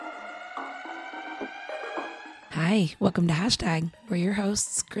Hi, welcome to Hashtag. We're your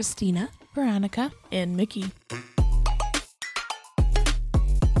hosts, Kristina, Veronica, and Mickey.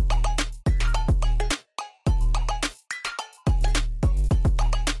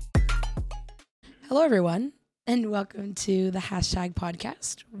 Hello, everyone, and welcome to the Hashtag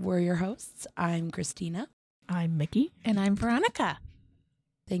podcast. We're your hosts. I'm Kristina. I'm Mickey. and I'm Veronica.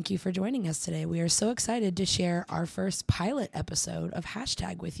 Thank you for joining us today. We are so excited to share our first pilot episode of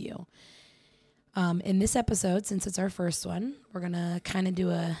Hashtag with you. In this episode, since it's our first one, we're going to kind of do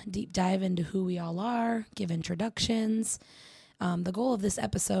a deep dive into who we all are, give introductions. The goal of this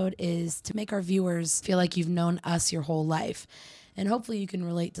episode is to make our viewers feel like you've known us your whole life, and hopefully you can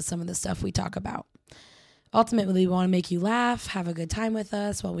relate to some of the stuff we talk about. Ultimately, we want to make you laugh, have a good time with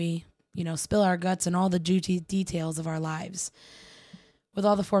us while we, spill our guts and all the juicy details of our lives. With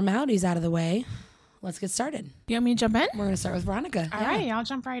all the formalities out of the way, let's get started. You want me to jump in? We're going to start with Veronica. All right, I'll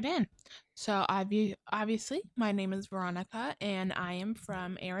jump right in. So obviously, my name is Veronica, and I am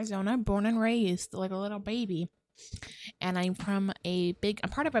from Arizona, born and raised like a little baby. And I'm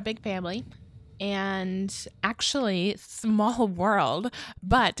part of a big family. And actually, small world,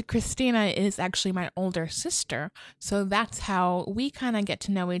 but Kristina is actually my older sister. So that's how we kind of get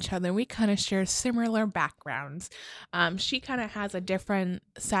to know each other. We kind of share similar backgrounds. She kind of has a different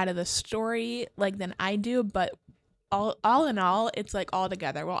side of the story than I do, but all in all, it's like all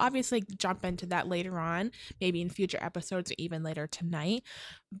together. We'll obviously jump into that later on, maybe in future episodes or even later tonight.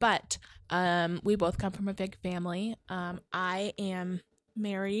 But we both come from a big family. I am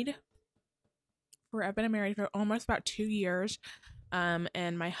married. I've been married for almost about 2 years.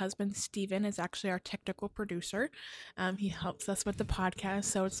 And my husband, Steven, is actually our technical producer. He helps us with the podcast.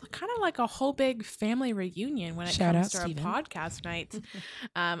 So it's kind of like a whole big family reunion when it comes to our podcast nights.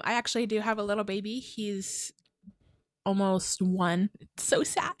 I actually do have a little baby. He's almost 1. It's so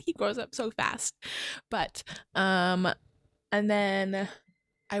sad. He grows up so fast. But, and then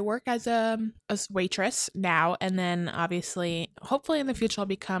I work as a waitress now, and then obviously, hopefully in the future, I'll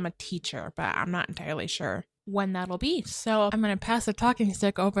become a teacher, but I'm not entirely sure when that'll be. So I'm going to pass the talking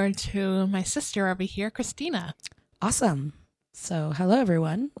stick over to my sister over here, Kristina. Awesome. So hello,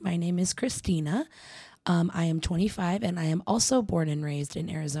 everyone. My name is Kristina. I am 25, and I am also born and raised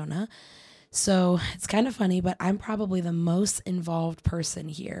in Arizona. So it's kind of funny, but I'm probably the most involved person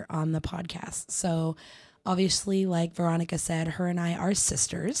here on the podcast. So obviously, like Veronica said, her and I are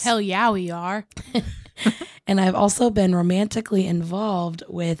sisters. Hell yeah, we are. And I've also been romantically involved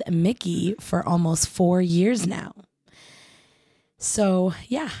with Mickey for almost 4 years now. So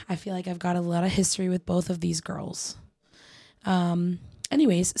yeah, I feel like I've got a lot of history with both of these girls.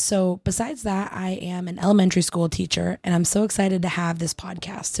 Anyways, so besides that, I am an elementary school teacher, and I'm so excited to have this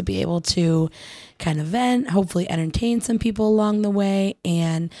podcast to be able to kind of vent, hopefully entertain some people along the way,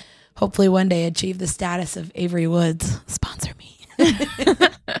 and hopefully one day achieve the status of Avery Woods. Sponsor me.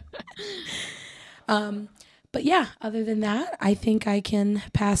 But yeah, other than that, I think I can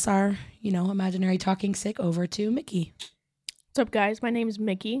pass our, imaginary talking stick over to Mickey. What's up, guys? My name is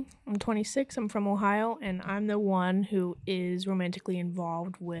Mickey. I'm 26. I'm from Ohio, and I'm the one who is romantically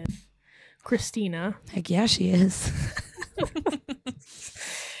involved with Kristina. Heck yeah, she is.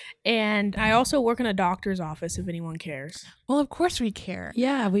 And I also work in a doctor's office, if anyone cares. Well, of course we care.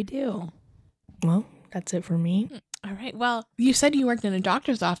 Yeah, we do. Well, that's it for me. All right. Well, you said you worked in a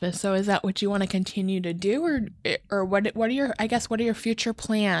doctor's office, so is that what you want to continue to do, or what are your future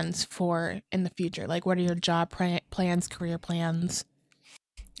plans for in the future? Like, what are your job plans, career plans?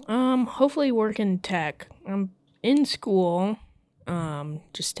 Hopefully work in tech. I'm in school,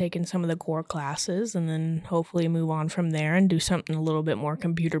 just taking some of the core classes, and then hopefully move on from there and do something a little bit more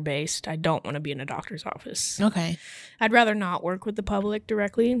computer based. I don't want to be in a doctor's office. Okay. I'd rather not work with the public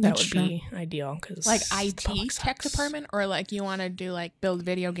directly. That That's would be ideal, because like IT tech department, or like you want to do like build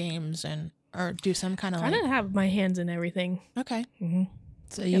video games or do some kind of I don't have my hands in everything. Okay. Mm-hmm.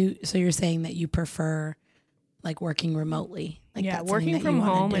 So you're saying that you prefer like working remotely? Like Yeah, working from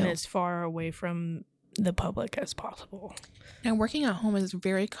home and as far away from the public as possible. Now, working at home is a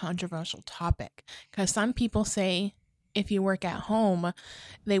very controversial topic, because some people say if you work at home,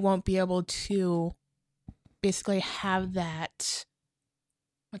 they won't be able to basically have that,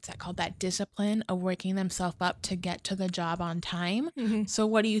 what's that called, that discipline of waking themselves up to get to the job on time. Mm-hmm. So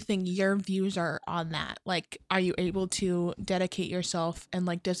what do you think your views are on that? Like, are you able to dedicate yourself and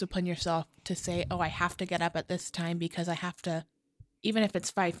like discipline yourself to say, oh, I have to get up at this time because I have to, even if it's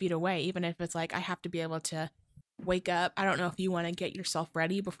 5 feet away, even if it's like I have to be able to wake up. I don't know if you want to get yourself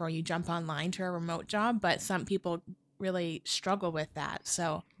ready before you jump online to a remote job, but some people really struggle with that.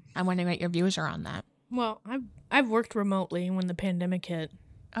 So I'm wondering what your views are on that. Well, I've worked remotely when the pandemic hit.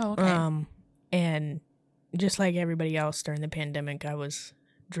 Oh, okay. And just like everybody else during the pandemic, I was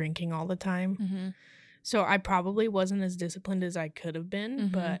drinking all the time. Mm-hmm. So I probably wasn't as disciplined as I could have been,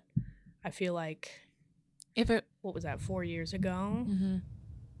 but I feel like what was that, 4 years ago? Mm-hmm.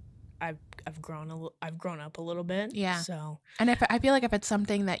 I've grown up a little bit. Yeah. So, and I feel like if it's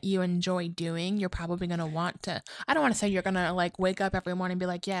something that you enjoy doing, you're probably gonna want to. I don't want to say you're gonna like wake up every morning and be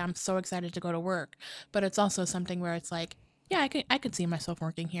like, yeah, I'm so excited to go to work. But it's also something where it's like, yeah, I could see myself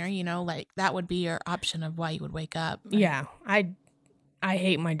working here. You know, like that would be your option of why you would wake up. Yeah, I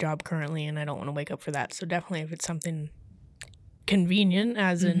hate my job currently, and I don't want to wake up for that. So definitely, if it's something convenient,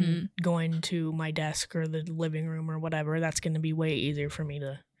 as in going to my desk or the living room or whatever, that's going to be way easier for me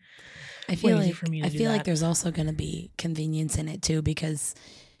to. I feel like there's also going to be convenience in it too, because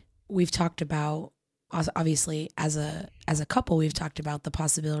we've talked about, obviously as a couple, we've talked about the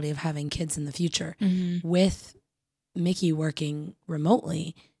possibility of having kids in the future. With Mickey working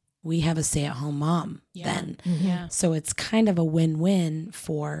remotely, we have a stay-at-home mom then. Yeah. So it's kind of a win-win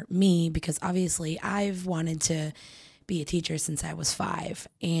for me, because obviously I've wanted to be a teacher since I was 5,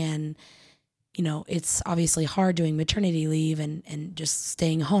 and you know, it's obviously hard doing maternity leave and just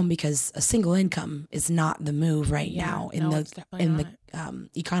staying home, because a single income is not the move right now in the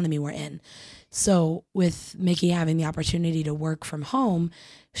economy we're in. So with Mickey having the opportunity to work from home,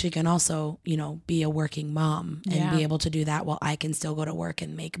 she can also, you know, be a working mom and be able to do that while I can still go to work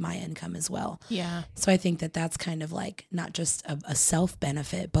and make my income as well. Yeah. So I think that that's kind of like not just a self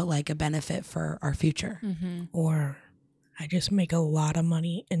benefit, but like a benefit for our future. Or I just make a lot of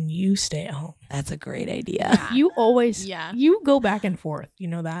money and you stay at home. That's a great idea. Yeah. You always, you go back and forth. You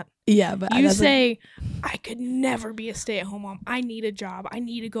know that? Yeah, but you say, I could never be a stay-at-home mom. I need a job. I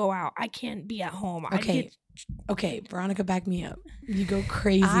need to go out. I can't be at home. Okay, Veronica, back me up. You go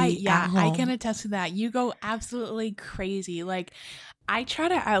crazy at home. I can attest to that. You go absolutely crazy. Like, I try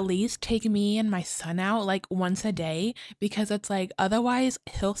to at least take me and my son out like once a day, because it's like otherwise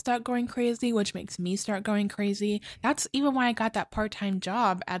he'll start going crazy, which makes me start going crazy. That's even why I got that part-time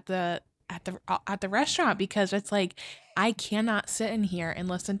job at the restaurant, because it's like I cannot sit in here and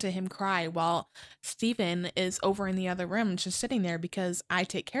listen to him cry while Steven is over in the other room just sitting there, because I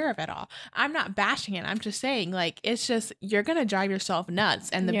take care of it all. I'm not bashing it. I'm just saying, like, it's just, you're going to drive yourself nuts,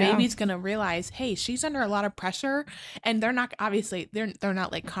 and the baby's going to realize, hey, she's under a lot of pressure, and they're not, obviously, they're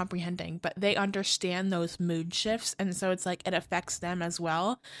not like comprehending, but they understand those mood shifts. And so it's like, it affects them as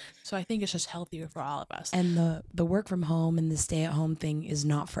well. So I think it's just healthier for all of us. And the work from home and the stay at home thing is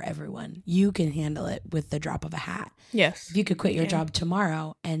not for everyone. You can handle it with the drop of a hat. Yes. If you could quit your job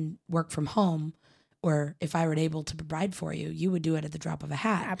tomorrow and work from home, or if I were able to provide for you, you would do it at the drop of a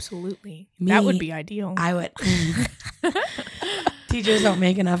hat. Absolutely. That would be ideal. I would. Teachers don't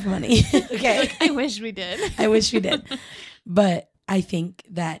make enough money. Okay. I wish we did. I wish we did. But I think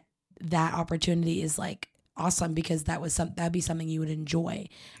that opportunity is like awesome, because that'd be something you would enjoy.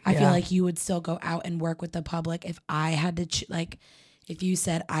 I feel like you would still go out and work with the public. If I had to if you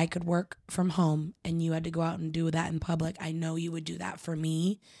said I could work from home and you had to go out and do that in public, I know you would do that for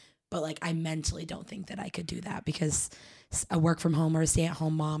me. But like, I mentally don't think that I could do that, because a work from home or a stay at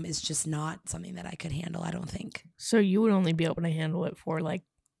home mom is just not something that I could handle, I don't think. So you would only be able to handle it for like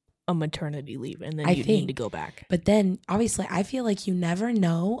a maternity leave, and then you need to go back. But then obviously I feel like you never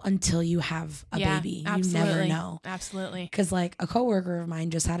know until you have a baby. Absolutely. You never know. Absolutely. Because like a coworker of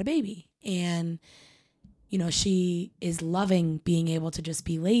mine just had a baby, and you know, she is loving being able to just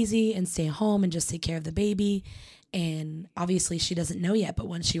be lazy and stay home and just take care of the baby. And obviously she doesn't know yet, but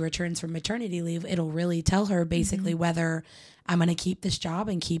when she returns from maternity leave, it'll really tell her basically whether I'm going to keep this job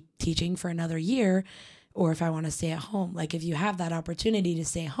and keep teaching for another year, or if I want to stay at home. Like, if you have that opportunity to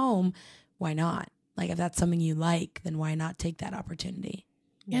stay home, why not? Like, if that's something you like, then why not take that opportunity?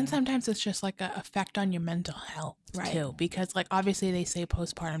 And sometimes it's just like an effect on your mental health too, because like obviously they say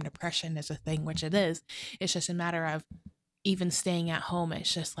postpartum depression is a thing, which it is. It's just a matter of even staying at home.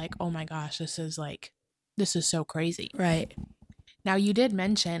 It's just like, oh my gosh, this is so crazy. Right. Now, you did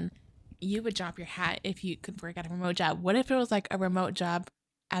mention you would drop your hat if you could work at a remote job. What if it was like a remote job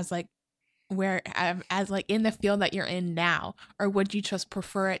as like in the field that you're in now, or would you just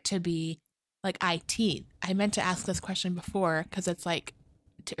prefer it to be like IT? I meant to ask this question before, because it's like,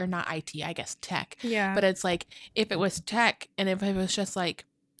 or not IT, I guess tech. Yeah. But it's like, if it was tech and if it was just like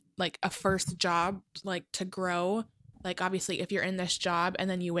a first job, like to grow, like obviously if you're in this job and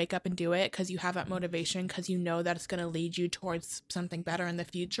then you wake up and do it because you have that motivation, because you know that it's going to lead you towards something better in the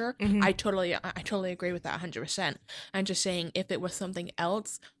future. I totally agree with that 100%. I'm just saying, if it was something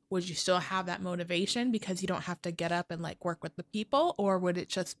else, would you still have that motivation because you don't have to get up and like work with the people, or would it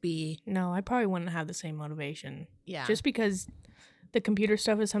just be? No, I probably wouldn't have the same motivation. Yeah. Just because the computer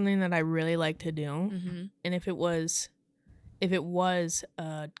stuff is something that I really like to do. Mm-hmm. And if it was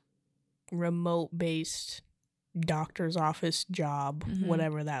a remote based doctor's office job, Mhm.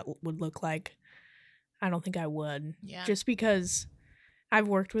 whatever that would look like, I don't think I would. Yeah. Just because I've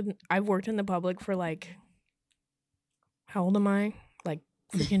worked in the public for like, how old am I? Like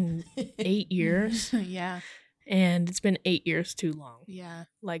freaking 8 years. Yeah. And it's been 8 years too long. Yeah.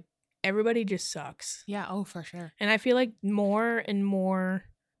 Like everybody just sucks. Yeah. Oh, for sure. And I feel like more and more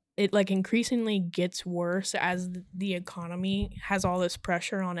it like increasingly gets worse as the economy has all this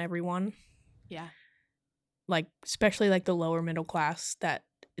pressure on everyone. Yeah. Like especially like the lower middle class that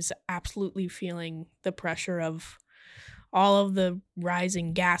is absolutely feeling the pressure of all of the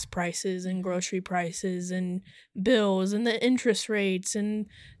rising gas prices and grocery prices and bills and the interest rates and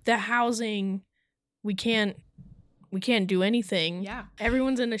the housing. We can't do anything. Yeah.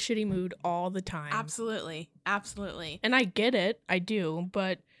 Everyone's in a shitty mood all the time. Absolutely. Absolutely. And I get it. I do.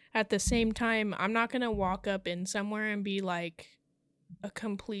 But at the same time, I'm not going to walk up in somewhere and be like a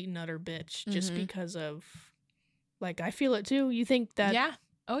complete and utter bitch just because of, like, I feel it too. You think that Yeah.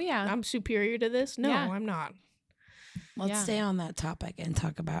 Oh, yeah. I'm superior to this? No, Yeah. I'm not. Let's stay on that topic and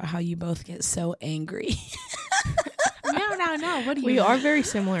talk about how you both get so angry. No. What do you We mean? are very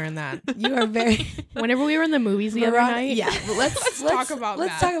similar in that. You are very. Whenever we were in the movies the other night. Yeah, let's talk about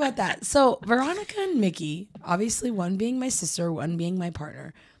let's that. talk about that. So Veronica and Mickey, obviously one being my sister, one being my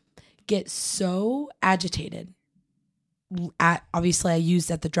partner, get so agitated. Obviously, I used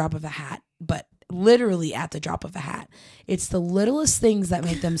at the drop of a hat, but literally at the drop of a hat. It's the littlest things that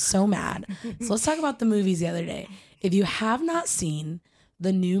make them so mad. So let's talk about the movies the other day. If you have not seen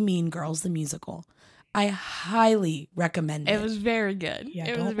the new Mean Girls, the musical, I highly recommend it. It was very good. Yeah,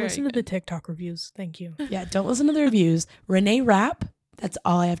 it don't was very listen good. to the TikTok reviews. Thank you. Yeah, don't listen to the reviews. Renee Rapp, that's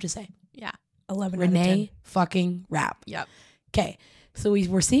all I have to say. Yeah. 11 out of 10. Renee fucking Rapp. Yep. Okay, so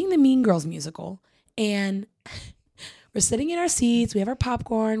we're seeing the Mean Girls musical, and we're sitting in our seats. We have our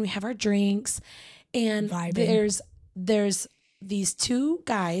popcorn, we have our drinks, and Vibing. there's these two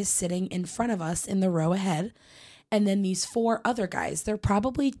guys sitting in front of us in the row ahead, and then these four other guys. They're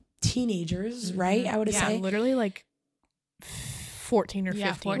probably teenagers, right? I would Yeah, say. literally like 14 or 15.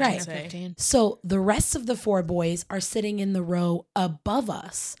 Yeah, 14 Right. or 15. So the rest of the four boys are sitting in the row above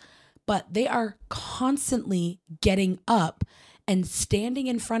us, but they are constantly getting up and standing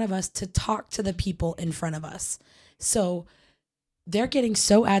in front of us to talk to the people in front of us. So they're getting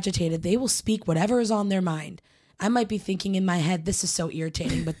so agitated, they will speak whatever is on their mind. I might be thinking in my head, this is so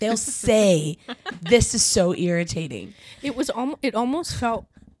irritating, but they'll say, this is so irritating. It almost felt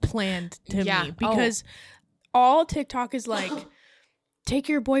planned to Yeah. me because all TikTok is like, take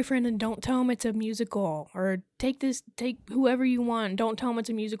your boyfriend and don't tell him it's a musical, or take whoever you want, don't tell him it's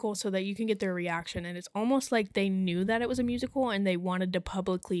a musical so that you can get their reaction. And it's almost like they knew that it was a musical and they wanted to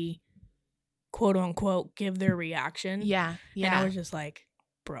publicly, quote unquote, give their reaction. Yeah. And I was just like,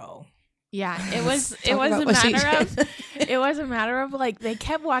 bro. Yeah, it was a matter of like they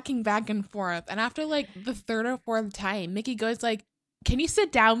kept walking back and forth, and after like the third or fourth time, Mickey goes like, "Can you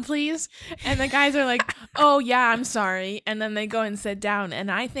sit down, please?" And the guys are like, "Oh yeah, I'm sorry," and then they go and sit down.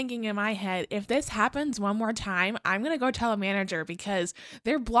 And I thinking in my head, if this happens one more time, I'm gonna go tell a manager because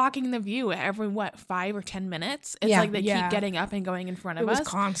they're blocking the view every 5 or 10 minutes. It's like they keep getting up and going in front of us. It was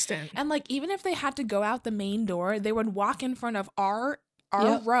constant. And like even if they had to go out the main door, they would walk in front of our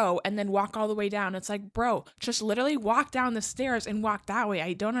row and then walk all the way down. It's like, bro, just literally walk down the stairs and walk that way.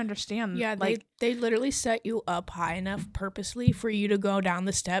 I don't understand. Yeah, like they literally set you up high enough purposely for you to go down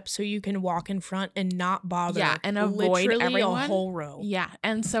the steps so you can walk in front and not bother. Yeah, and avoid literally everyone. A whole row. Yeah,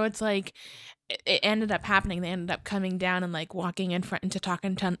 and so it's like it ended up happening. They ended up coming down and like walking in front into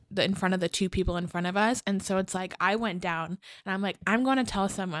talking to in front of the two people in front of us. And so it's like I went down and I'm like, I'm going to tell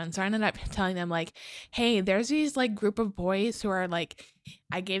someone. So I ended up telling them like, hey, there's these like group of boys who are like,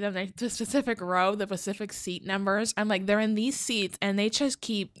 I gave them the specific row, the specific seat numbers. I'm like, they're in these seats and they just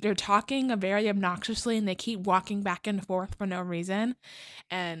they're talking very obnoxiously and they keep walking back and forth for no reason.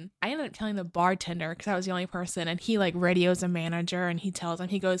 And I ended up telling the bartender because I was the only person, and he like radios a manager and he tells him,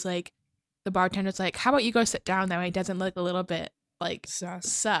 he goes like, the bartender's like, how about you go sit down? That way it doesn't look a little bit like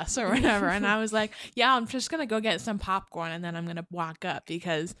sus or whatever. And I was like, yeah, I'm just going to go get some popcorn and then I'm going to walk up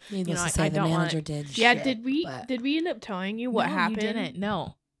because, Needless to say, I the don't manager want did Yeah, shit, did we end up telling you what happened? You didn't.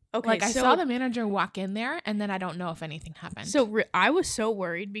 No. Okay, like I so, saw the manager walk in there and then I don't know if anything happened. So I was so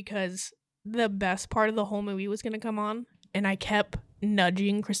worried because the best part of the whole movie was going to come on, and I kept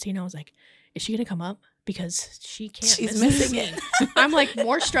nudging Kristina. I was like, is she going to come up? Because she can't. She's miss missing this it. scene. I'm like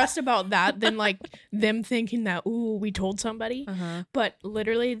more stressed about that than like them thinking that, ooh, we told somebody. Uh-huh. But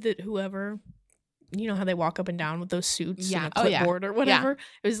literally, whoever you know how they walk up and down with those suits and a Oh, yeah. clipboard or whatever?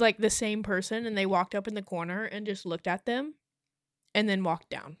 It was like the same person, and they walked up in the corner and just looked at them and then walked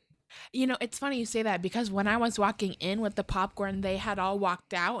down. You know, it's funny you say that because when I was walking in with the popcorn, they had all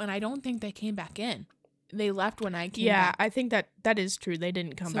walked out, and I don't think they came back in. They left when I came back. I think that is true. They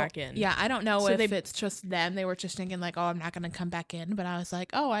didn't come back in. Yeah, I don't know if it's just them. They were just thinking like, oh, I'm not going to come back in. But I was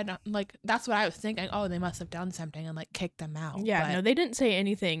like, oh, I don't, like, that's what I was thinking. Oh, they must have done something and like kicked them out. Yeah, but no, they didn't say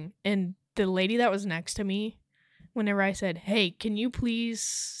anything. And the lady that was next to me, whenever I said, hey, can you please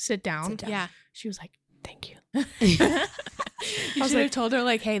sit down? Yeah. She was like, thank you. You should have told her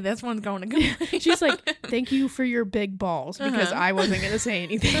like, hey, this one's going to go. She's like, thank you for your big balls, because I wasn't going to say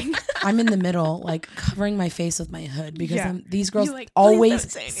anything. I'm in the middle, like covering my face with my hood because these girls like,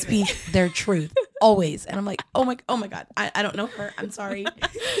 always speak their truth. Always. And I'm like, oh my God, I don't know her. I'm sorry.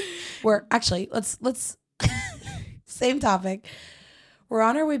 We're actually, let's same topic. We're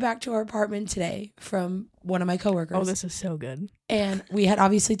on our way back to our apartment today from one of my coworkers. Oh, this is so good. And we had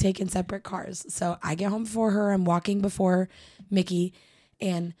obviously taken separate cars. So I get home before her. I'm walking before Mickey.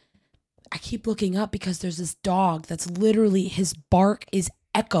 And I keep looking up because there's this dog that's literally, his bark is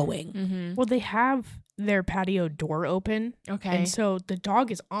echoing. Mm-hmm. Well, they have their patio door open. Okay. And so the dog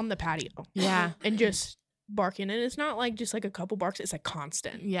is on the patio. Yeah. And just barking. And it's not like just like a couple barks. It's like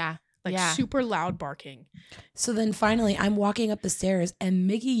constant. Yeah. Like super loud barking. So then finally I'm walking up the stairs and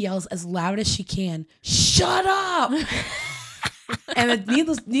Mickey yells as loud as she can, "Shut up!" And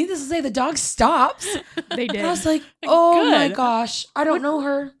needless to say, the dog stops. They did. And I was like, oh Good. my gosh. I don't know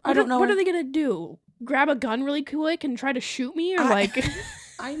her. I don't know What her. are they going to do? Grab a gun really quick and try to shoot me? Or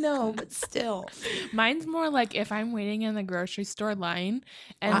I know, but still. Mine's more like if I'm waiting in the grocery store line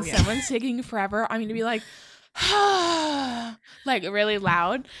and someone's taking forever, I'm going to be like, like really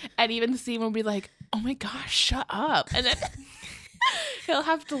loud. And even Steve will be like, oh my gosh, shut up. And then he'll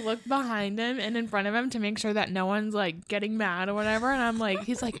have to look behind him and in front of him to make sure that no one's like getting mad or whatever. And I'm like,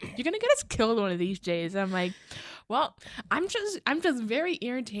 he's like, you're going to get us killed one of these days. And I'm like, well, I'm just very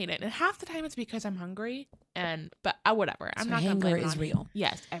irritated. And half the time it's because I'm hungry. But whatever. I'm not going to blame it is on real.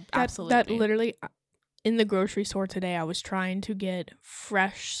 Yes, absolutely. That literally, in the grocery store today, I was trying to get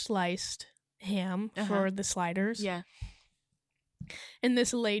fresh sliced ham for the sliders. Yeah. And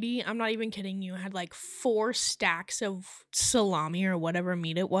this lady, I'm not even kidding you, had like 4 stacks of salami or whatever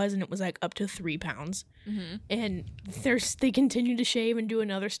meat it was, and it was like up to 3 pounds. Mm-hmm. And they continue to shave and do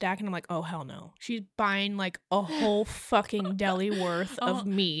another stack, and I'm like, oh hell no. She's buying like a whole fucking deli worth of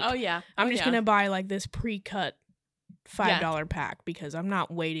meat. Oh yeah. I'm just gonna buy like this pre-cut $5 pack because I'm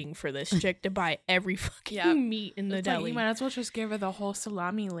not waiting for this chick to buy every fucking meat in the deli. Like, you might as well just give her the whole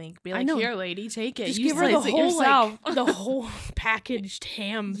salami link. Be like, I know. here, lady, take it. Just You give her the slice it whole yourself. like, the whole packaged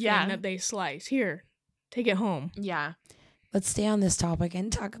ham thing that they slice. Here, take it home. Yeah. Let's stay on this topic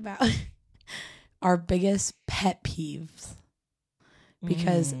and talk about our biggest pet peeves.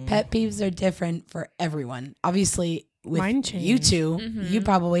 Because pet peeves are different for everyone. Obviously, with Mine you change. two, you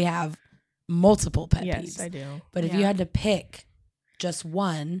probably have multiple pet peeves. Yes, I do. But if you had to pick just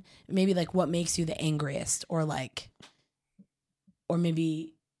one, maybe like what makes you the angriest or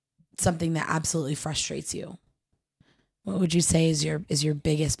maybe something that absolutely frustrates you. What would you say is your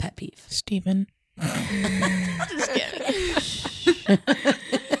biggest pet peeve? Steven. Just kidding.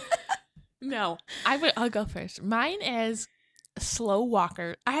 No, I'll go first. Mine is slow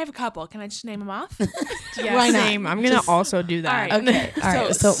walker. I have a couple. Can I just name them off? Yeah, Why not? same. I'm gonna also do that. All right. Okay. All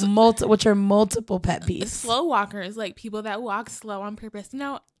right. So what's your multiple pet peeves? Slow walkers, like people that walk slow on purpose.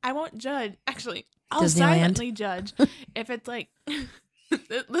 No, I won't judge. Actually, I'll Disneyland? silently judge if it's like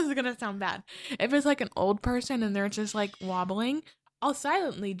this is gonna sound bad. If it's like an old person and they're just like wobbling, I'll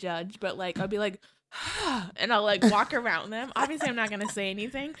silently judge, but like I'll be like and I'll like walk around them. Obviously I'm not gonna say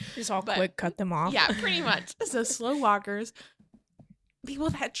anything. Just all quick cut them off. Yeah, pretty much. So slow walkers, people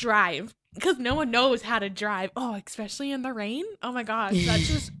that drive, because no one knows how to drive. Oh, especially in the rain. Oh my gosh, that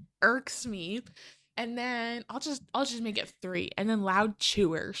just irks me. And then I'll just make it 3. And then loud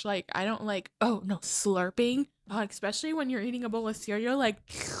chewers. Like I don't like. Oh no, slurping. Especially when you're eating a bowl of cereal. Like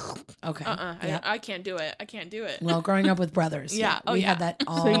Okay. Yep. I can't do it. I can't do it. Well, growing up with brothers. Yeah. Oh, we yeah. had that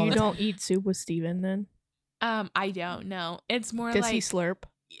all So you the time. don't eat soup with Steven then? I don't know. It's more Does like he slurp?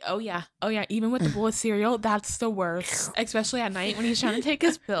 Oh yeah. Even with the bowl of cereal, that's the worst. Especially at night when he's trying to take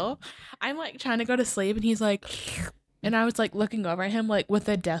his pill. I'm like trying to go to sleep and he's like, and I was like looking over at him like with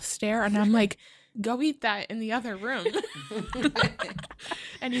a death stare, and I'm like, go eat that in the other room.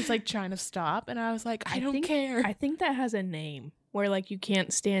 And he's like trying to stop, and I was like, I don't care. I think that has a name where like you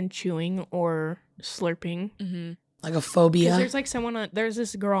can't stand chewing or slurping. Mm-hmm. Like a phobia. There's like there's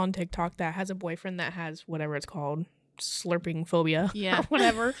this girl on TikTok that has a boyfriend that has whatever it's called, slurping phobia Yeah. or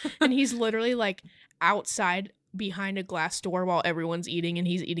whatever. And he's literally like outside behind a glass door while everyone's eating, and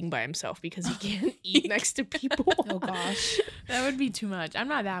he's eating by himself because he can't eat next to people. Oh gosh. That would be too much. I'm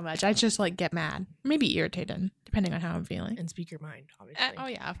not that much. I just like get mad, maybe irritated, depending on how I'm feeling. And speak your mind, obviously. Oh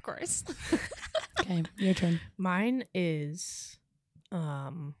yeah, of course. Okay, your turn. Mine is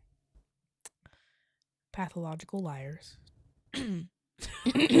pathological liars.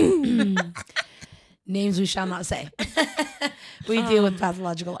 Names we shall not say. We deal with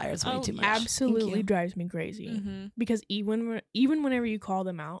pathological liars way too much. Absolutely drives me crazy. Mm-hmm. Because even whenever you call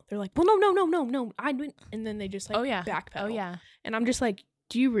them out, they're like, well, no, I didn't. And then they just like backpedal. Oh yeah. And I'm just like,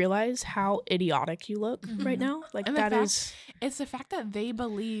 do you realize how idiotic you look right now? Like, And that is... It's the fact that they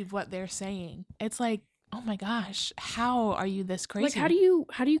believe what they're saying. It's like, oh my gosh, how are you this crazy? Like,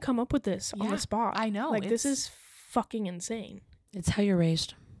 how do you come up with this on Yeah, the spot? I know. Like, this is fucking insane. It's how you're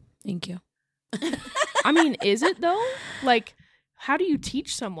raised. Thank you. I mean, is it though? Like, how do you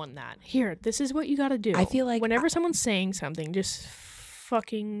teach someone that? Here, this is what you got to do. I feel like whenever someone's saying something, just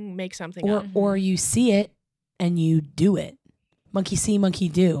fucking make something up. Or you see it and you do it. Monkey see, monkey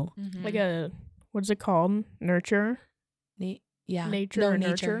do. Mm-hmm. Like a, what is it called? Nurture? Yeah. Nature No, or nature.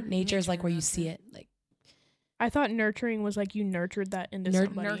 nurture? Nature is like Nature, where you nurture. see it. Like I thought nurturing was like you nurtured that into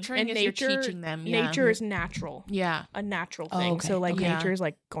somebody. Nurturing and is you're teaching them. Yeah. Nature is natural. Yeah. A natural Oh, thing. okay, So like okay. nature is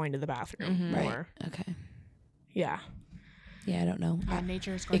like going to the bathroom. Mhm. right. Or, Okay. yeah. Yeah, I don't know. Yeah,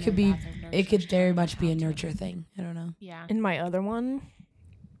 nature is It going could to the be. bathroom, It nurture could is very showing much be a how to. nurture thing. I don't know. Yeah. And my other one,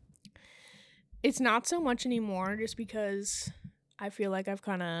 it's not so much anymore just because I feel like I've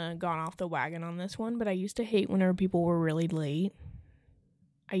kind of gone off the wagon on this one, but I used to hate whenever people were really late.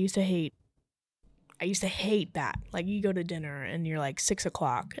 I used to hate that. Like, you go to dinner and you're like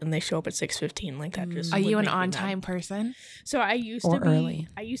 6:00 and they show up at 6:15. Like, that just Are would you an make me mad. on-time person? So I used Or to be early.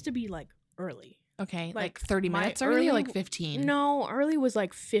 I used to be like early. Okay, Like, like 30 my minutes early or early- like 15? No, early was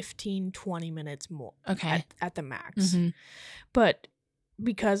like 15-20 minutes more Okay. at the max. Mhm. But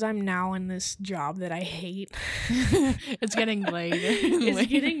because I'm now in this job that I hate, It's getting late. it's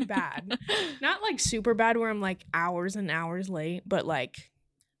getting bad. Not like super bad where I'm like hours and hours late, but like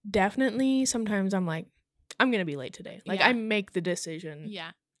definitely sometimes I'm like, I'm going to be late today. Like, Yeah. I make the decision,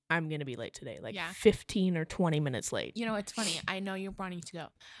 Yeah. I'm going to be late today. Like, Yeah. 15 or 20 minutes late. You know, it's funny. I know you're wanting to go,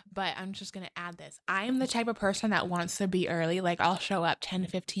 but I'm just going to add this. I am the type of person that wants to be early. Like, I'll show up 10 to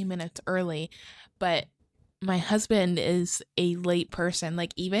 15 minutes early, but my husband is a late person.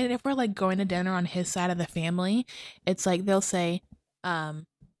 Like, even if we're like going to dinner on his side of the family, it's like they'll say,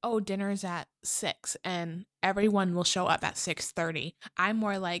 oh, dinner's at 6 and everyone will show up at 6:30. I'm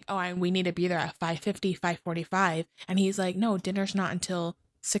more like, oh, we need to be there at 5:50, 5:45. And he's like, no, dinner's not until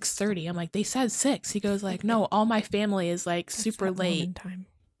 6:30. I'm like, they said 6. He goes like, no, all my family is like That's super that late. Mormon time.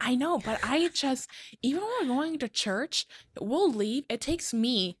 I know, but I just, even when we're going to church, we'll leave. It takes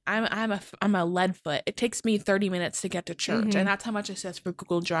me, I'm a lead foot. It takes me 30 minutes to get to church. Mhm. And that's how much it says for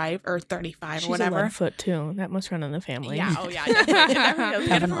Google Drive, or 35 She's or whatever. a lead foot too. That must run in the family. Yeah, oh yeah, definitely. It definitely does.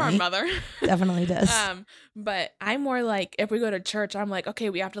 Get it from our Definitely. mother. Definitely does. But I'm more like, if we go to church, I'm like, okay,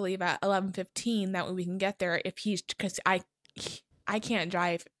 we have to leave at 11:15. That way we can get there. If he's, because I can't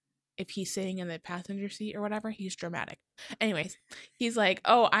drive if he's sitting in the passenger seat or whatever. He's dramatic. Anyways, he's like,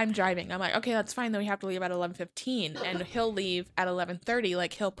 oh, I'm driving. I'm like, okay, that's fine. Then we have to leave at 11:15, and he'll leave at 11:30.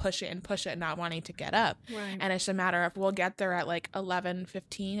 Like, he'll push it, not wanting to get up. Right. And it's a matter of, we'll get there at like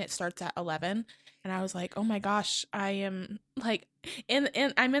 11:15. It starts at 11. And I was like, oh my gosh, I am like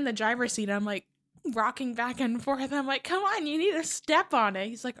I'm in the driver's seat. I'm like rocking back and forth. I'm like, come on, you need to step on it.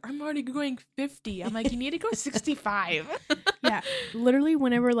 He's like, I'm already going 50. I'm like, you need to go 65. Yeah, literally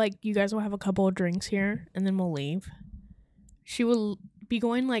whenever like you guys will have a couple of drinks here and then we'll leave, she will be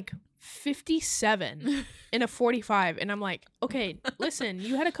going like 57 in a 45, and I'm like, okay, listen,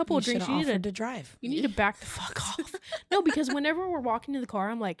 you had a couple of drinks, you you offered need to drive. to back the fuck off. No, because whenever we're walking to the car,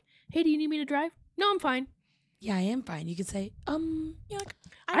 I'm like, hey, do you need me to drive? No, I'm fine. Yeah, I am fine. You could say, You're like,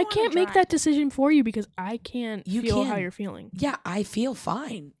 I can't make that decision for you because I can't You feel how can. you're feeling. yeah, I feel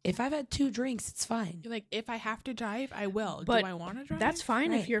fine. If I've had 2 drinks, it's fine. You're like, if I have to drive, I will. But do I want to drive? That's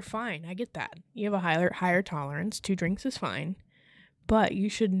fine Right. if you're fine. I get that. You have a higher tolerance. 2 drinks is fine. But you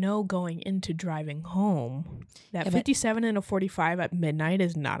should know going into driving home that Yeah, but- 57 and a 45 at midnight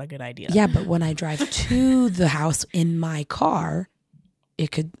is not a good idea. Yeah, but when I drive to the house in my car, it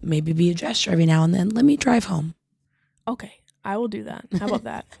could maybe be a gesture every now and then. Let me drive home. Okay, I will do that. How about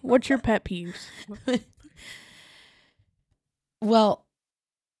that? What's your pet peeves? Well,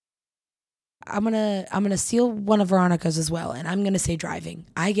 I'm gonna steal one of Veronica's as well, and I'm gonna say driving.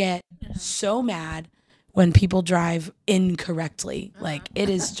 I get so mad when people drive incorrectly. Like, it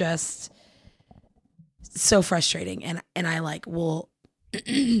is just, so frustrating. And I like will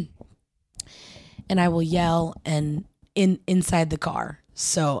and I will yell and inside the car.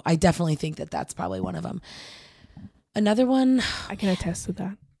 So I definitely think that that's probably one of them. Another one, I can attest to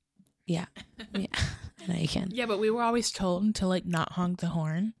that. yeah. I know you can. Yeah, but we were always told to like not honk the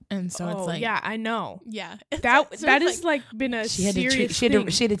horn, and so it's like, yeah, I know. yeah, That So that it's is like been a She had serious to thing.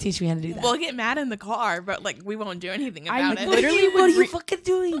 she had to teach me how to do that. we'll get mad in the car, but like we won't do anything about it. literally what are would you fucking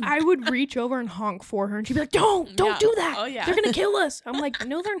doing? I would reach over and honk for her, and she'd be like, "Don't Yeah. do that! Oh, yeah. They're gonna kill us!" I'm like,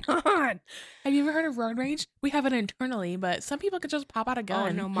 "No, they're not." Have you ever heard of road rage? We have it internally, but some people could just pop out a Oh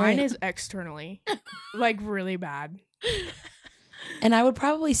gun. no, mine Right. is externally, like really bad. And I would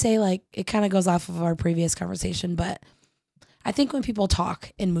probably say, like, it kind of goes off of our previous conversation, but I think when people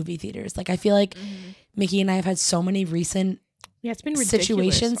talk in movie theaters, like, I feel like Mickey and I have had so many recent Yeah, it's been ridiculous,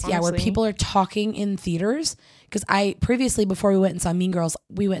 situations, where honestly. people are talking in theaters. Because I previously, before we went and saw Mean Girls,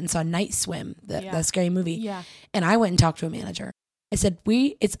 we went and saw Night Swim, that scary movie. Yeah. And I went and talked to a manager. I said,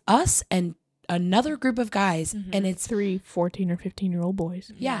 it's us and another group of guys, and it's 3 14 or 15-year-old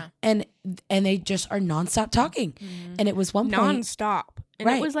boys. yeah, and they just are nonstop talking. And it was one point, Non-stop. And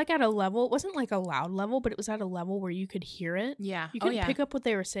Right. it was like at a level, it wasn't like a loud level, but it was at a level where you could hear it. Yeah. You couldn't pick up what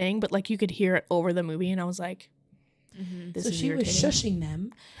they were saying, but like you could hear it over the movie, and I was like, this so is she was irritating. shushing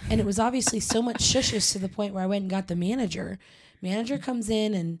them, and it was obviously so much shushes to the point where I went and got the manager. Manager comes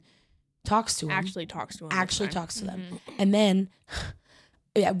in and talks to him. Actually talks to him. Actually talks to them. And then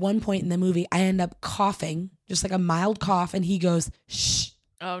at one point in the movie, I end up coughing, just like a mild cough, and he goes, shh.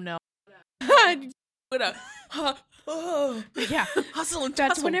 Oh no. What up? Yeah. Hustle and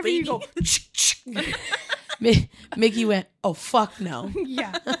That's tussle, whenever baby. you go, Mickey went, oh, fuck no.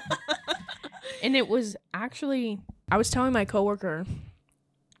 yeah. And it was actually, I was telling my coworker,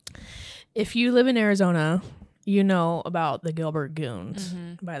 if you live in Arizona, you know about the Gilbert Goons,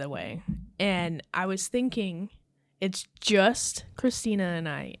 by the way. And I was thinking, it's just Kristina and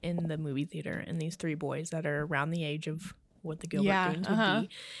I in the movie theater, and these 3 boys that are around the age of what the Gilbert Goons would be.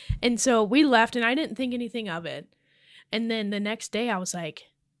 And so we left, and I didn't think anything of it. And then the next day I was like,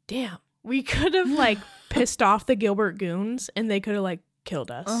 damn, we could have like pissed off the Gilbert Goons, and they could have like killed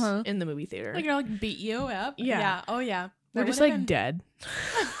us in the movie theater. Like, you're like beat you up. Yeah. Yeah. Oh yeah. We're That just would've like been- dead.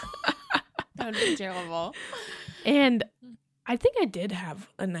 That would be terrible. And I think I did have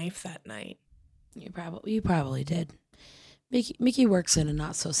a knife that night. You probably did. Mickey works in a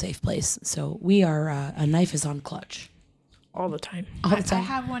not so safe place, so we are a knife is on clutch All the time. all the I time.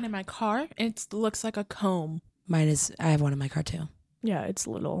 have one in my car. It looks like a comb. Mine is. I have one in my car too. Yeah, it's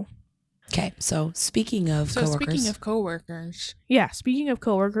little. Okay, so speaking of So coworkers, speaking of coworkers, Yeah, speaking of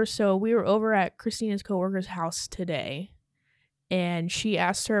coworkers, so we were over at Christina's coworker's house today, and she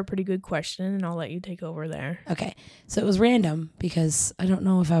asked her a pretty good question, and I'll let you take over there. okay, so it was random because I don't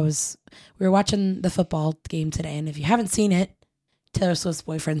know if we were watching the football game today, and if you haven't seen it, Taylor Swift's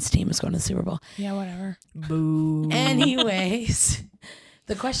boyfriend's team is going to the Super Bowl. yeah, whatever. Boo. Anyways,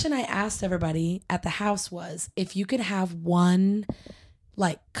 the question I asked everybody at the house was, if you could have one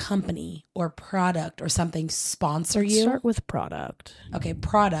like company or product or something sponsor you. Start with product. Okay,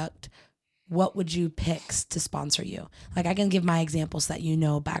 product. What would you pick to sponsor you? Like, I can give my examples so that you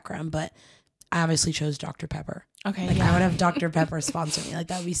know background, but I obviously chose Dr. Pepper. Okay. Like, yeah. I would have Dr. Pepper sponsor me. Like,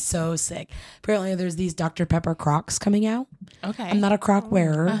 that would be so sick. Apparently, there's these Dr. Pepper Crocs coming out. Okay. I'm not a Croc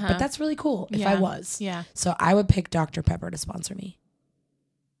wearer, Uh-huh. but that's really cool if I Yeah. was. Yeah. So I would pick Dr. Pepper to sponsor me.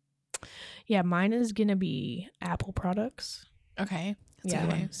 Yeah, mine is going to be Apple products. Okay. That's a yeah.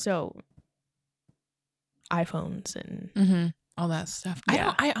 good one. So iPhones and Mm-hmm. All that stuff.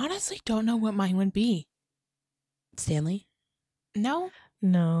 Yeah. I honestly don't know what mine would be. Stanley? No.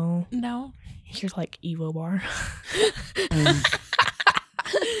 no, No. you're like Evo Bar.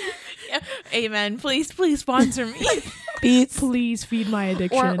 Yeah. Amen. Please sponsor me. Beats. Please feed my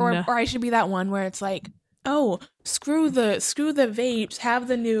addiction. or I should be that one where it's like, oh, screw the vapes, have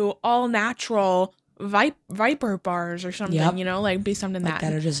the new all natural Viper bars or something, Yep. you know, like be something Like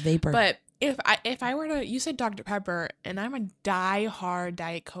that or just vapor. But if I were to, you said Dr. Pepper, and I'm a die-hard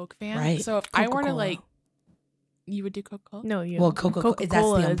Diet Coke fan. Right. So if I were to Coca-Cola. like, you would do Coca-Cola? no, you. well, Coca-Cola, that's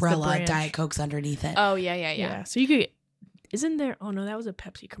Coca-Cola is the the umbrella. branch. Diet Coke's underneath it. Oh, yeah. Yeah. So you could. Isn't there? Oh no, that was a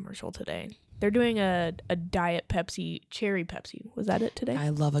Pepsi commercial today. They're doing a Diet Pepsi, cherry Pepsi. Was that it today? I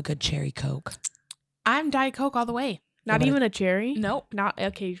love a good cherry Coke. I'm Diet Coke all the way. Not even a cherry? Nope. Not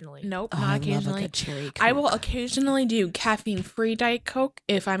occasionally. Nope, Oh, not I occasionally. love a good cherry Coke. I will occasionally do caffeine-free Diet Coke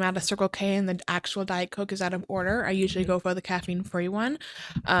if I'm at a Circle K and the actual Diet Coke is out of order. I usually go for the caffeine-free one.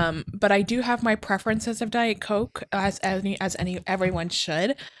 But I do have my preferences of Diet Coke, as everyone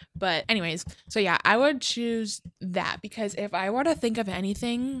should. But anyways, so yeah, I would choose that because if I were to think of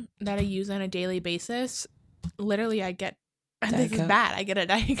anything that I use on a daily basis, literally I get. And Diet this Coke. is bad. I get a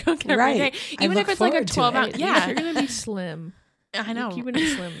Diet Coke every Right. day, I even look if it's like a forward to 12 it. ounce. Yeah, Yeah, you're gonna be slim. I know. You're keeping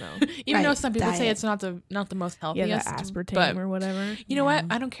it slim though. Even though Right, some people say diet. it's not the most Yeah, healthiest, the aspartame but or whatever. you know what?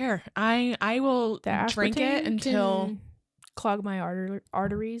 I don't care. I will The drink it aspartame until can clog my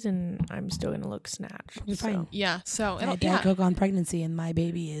arteries, and I'm still gonna look snatched. You're fine. yeah. So I had yeah. Diet Coke on pregnancy, and my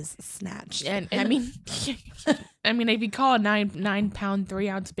baby is snatched. And I mean, if you call a 9 pound 3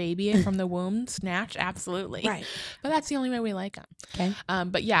 ounce baby from the womb snatch, absolutely. Right. But that's the only way we like them. Okay.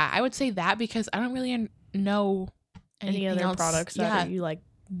 But yeah, I would say that because I don't really know Any anything other else. products that you like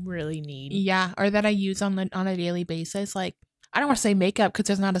really need? Yeah, or that I use on a daily basis. Like I don't want to say makeup because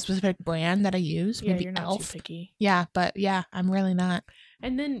there's not a specific brand that I use. Yeah, Maybe you're not Elf. too picky. Yeah, but yeah, I'm really not.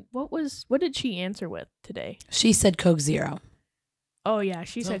 And then what did she answer with today? She said Coke Zero. Oh yeah,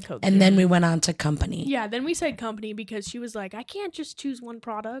 she said Coke. And then we went on to company. Yeah, then we said company because she was like, I can't just choose one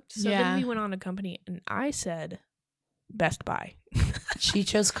product. So Yeah. then we went on to company, and I said Best Buy. She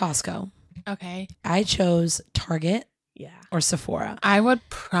chose Costco. Okay. I chose Target Yeah. or Sephora. I would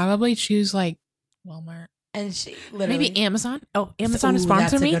probably choose like Walmart. And she literally. Maybe Amazon. Oh, Amazon Ooh,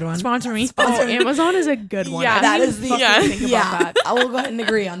 sponsor that's a me. good one. Sponsor me. Oh, Amazon is a good one. Yeah, I that didn't is the fucking yeah. think about that. I will go ahead and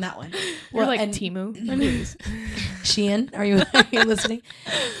agree on that one. You're like and Temu. Shein, are you listening?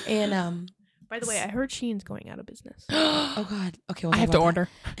 And By the way, I heard Shein's going out of business. oh god, okay, we'll I talk have to about order.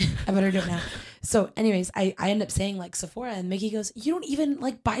 that. I better do it now. So, anyways, I end up saying like Sephora, and Mickey goes, "You don't even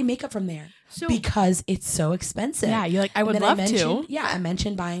like buy makeup from there So because it's so expensive." Yeah, you're like I And would then love mentioned, to. Yeah, I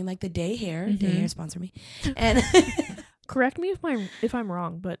mentioned buying like the Day Hair. Mhm. Day Hair sponsor me, and correct me if I'm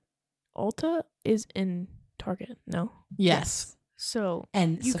wrong, but Ulta is in Target. No. Yes. So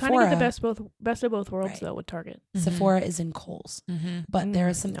and you kind Sephora, of get the best of both worlds Right. though with Target. Sephora is in Kohl's. Mm-hmm. But there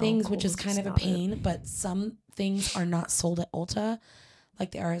are some No, things which is Kohl's kind is of a not it. pain, but some things are not sold at Ulta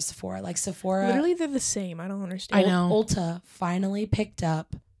like they are at Sephora. Like Sephora, Literally, they're the same. I don't understand. I know. Ulta finally picked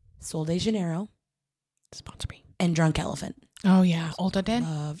up Sol de Janeiro Sponsor me. and Drunk Elephant. Oh yeah, Ulta did.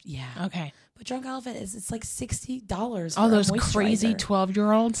 Loved, yeah. Okay. But Drunk Elephant it's like $60. All for a those crazy moisturizer.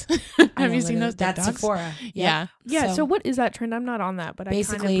 12-year-olds. I Have know, you seen literally. those? That's TikToks? Sephora. Yeah. Yeah. So what is that trend? I'm not on that, but I kind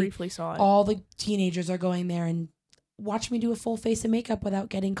Basically, of briefly saw it. all the teenagers are going there and watch me do a full face of makeup without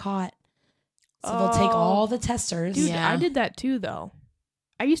getting caught. So they'll take Oh. all the testers. Dude, Yeah. I did that too, though.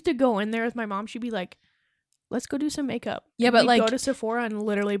 I used to go in there with my mom. She'd be like, "Let's go do some makeup." Yeah, And but, we'd like- go to Sephora and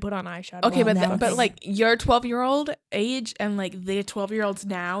literally put on eyeshadow. Okay, Well, but now it's- like your 12-year-old age and like the 12-year-olds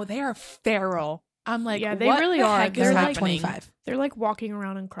now, they are feral. I'm like, Yeah, they what really the are. heck They're is They're like happening? 25. They're like walking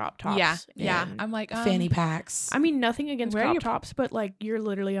around in crop tops. Yeah, yeah. and- I'm like Fanny packs. I mean, nothing against Where are crop your- tops, but like you're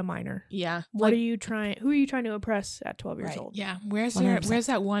literally a minor. Yeah. What Like, are you trying? Who are you trying to impress at 12 years Right. old? yeah. Where's 100%. where's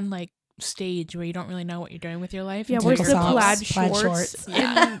that one like stage where you don't really know what you're doing with your life? Yeah, until where's you're the socks, plaid plaid shorts? shorts.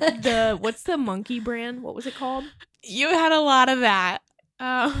 Yeah. And the what's the monkey brand? What was it called? You had a lot of that.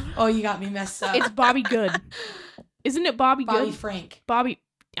 Oh, you got me messed up. It's Bobby Good. Isn't it Bobby Bobby Good? Frank. Bobby.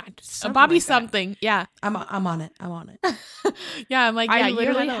 Yeah, something Bobby like that. something. Yeah. I'm on it. I'm on it. Yeah. I'm like, yeah, I you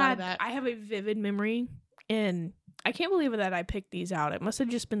literally had a lot of had. that. I have a vivid memory, and I can't believe that I picked these out. It must have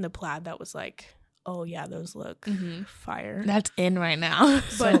just been the plaid that was like, oh yeah, those look Mhm. fire. That's in right now.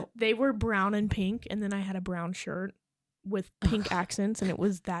 But So- they were brown and pink, and then I had a brown shirt with pink accents, and it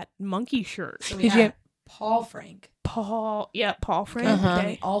was that monkey shirt. So we Did you- had Paul Frank. Paul Frank. Uh-huh. And Okay.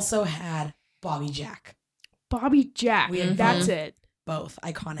 we also had Bobby Jack. Bobby Jack. We had That's it. Both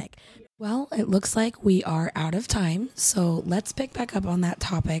iconic. Well, it looks like we are out of time. So let's pick back up on that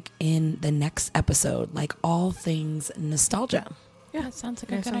topic in the next episode, like all things nostalgia. Yeah, it sounds like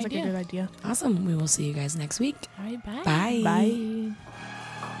Yeah, a good sounds like idea. a good idea. Awesome. We will see you guys next week. All right, bye. Bye. Bye.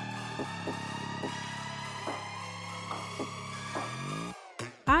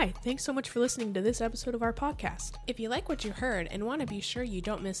 Hi, thanks so much for listening to this episode of our podcast. If you like what you heard and want to be sure you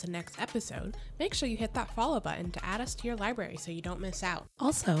don't miss the next episode, make sure you hit that follow button to add us to your library so you don't miss out.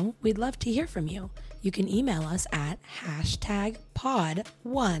 Also, we'd love to hear from you. You can email us at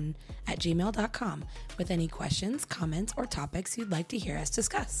 #pod1@gmail.com with any questions, comments, or topics you'd like to hear us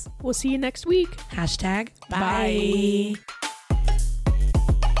discuss. We'll see you next week. #bye. Bye.